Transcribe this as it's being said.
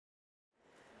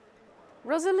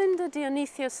Rosalinda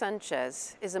Dionisio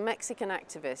Sanchez is a Mexican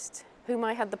activist whom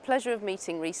I had the pleasure of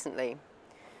meeting recently.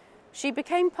 She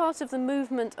became part of the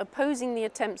movement opposing the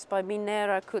attempts by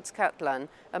Minera Cutzcatlan,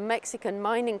 a Mexican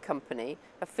mining company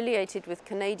affiliated with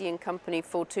Canadian company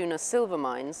Fortuna Silver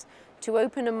Mines, to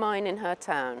open a mine in her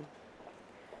town.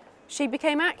 She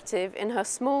became active in her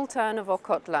small town of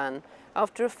Ocotlan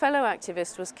after a fellow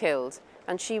activist was killed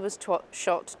and she was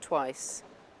shot twice.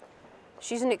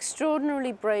 She's an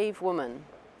extraordinarily brave woman,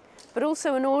 but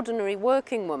also an ordinary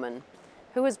working woman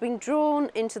who has been drawn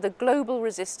into the global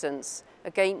resistance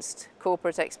against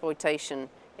corporate exploitation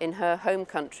in her home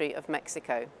country of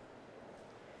Mexico.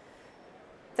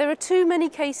 There are too many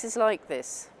cases like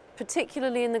this,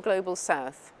 particularly in the global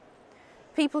south.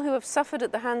 People who have suffered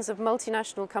at the hands of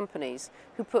multinational companies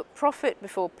who put profit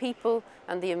before people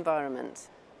and the environment,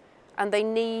 and they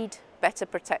need better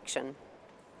protection.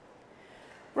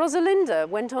 Rosalinda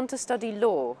went on to study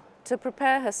law to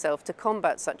prepare herself to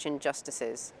combat such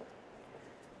injustices.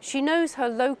 She knows her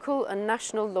local and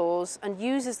national laws and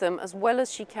uses them as well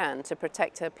as she can to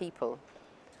protect her people.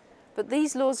 But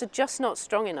these laws are just not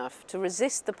strong enough to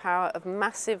resist the power of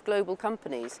massive global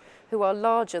companies who are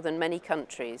larger than many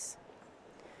countries.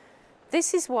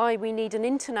 This is why we need an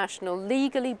international,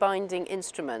 legally binding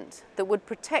instrument that would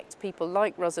protect people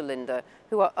like Rosalinda,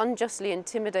 who are unjustly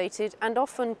intimidated and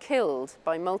often killed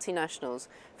by multinationals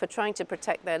for trying to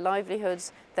protect their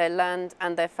livelihoods, their land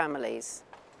and their families.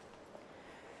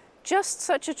 Just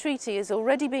such a treaty is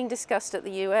already being discussed at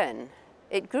the UN.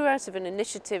 It grew out of an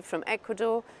initiative from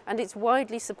Ecuador and it's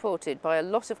widely supported by a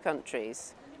lot of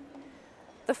countries.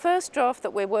 The first draft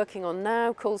that we're working on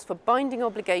now calls for binding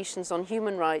obligations on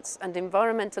human rights and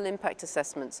environmental impact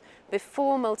assessments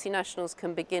before multinationals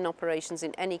can begin operations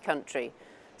in any country,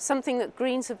 something that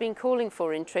Greens have been calling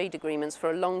for in trade agreements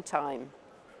for a long time.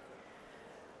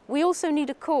 We also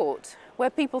need a court where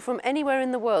people from anywhere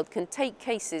in the world can take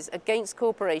cases against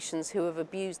corporations who have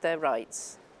abused their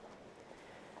rights.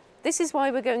 This is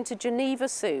why we're going to Geneva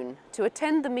soon to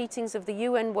attend the meetings of the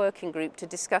UN Working Group to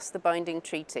discuss the binding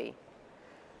treaty.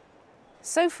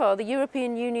 So far, the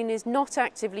European Union is not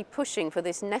actively pushing for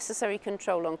this necessary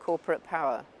control on corporate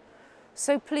power.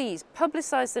 So please,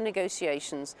 publicise the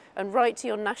negotiations and write to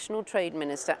your national trade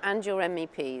minister and your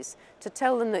MEPs to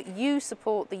tell them that you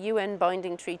support the UN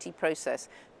binding treaty process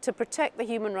to protect the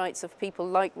human rights of people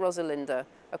like Rosalinda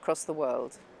across the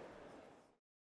world.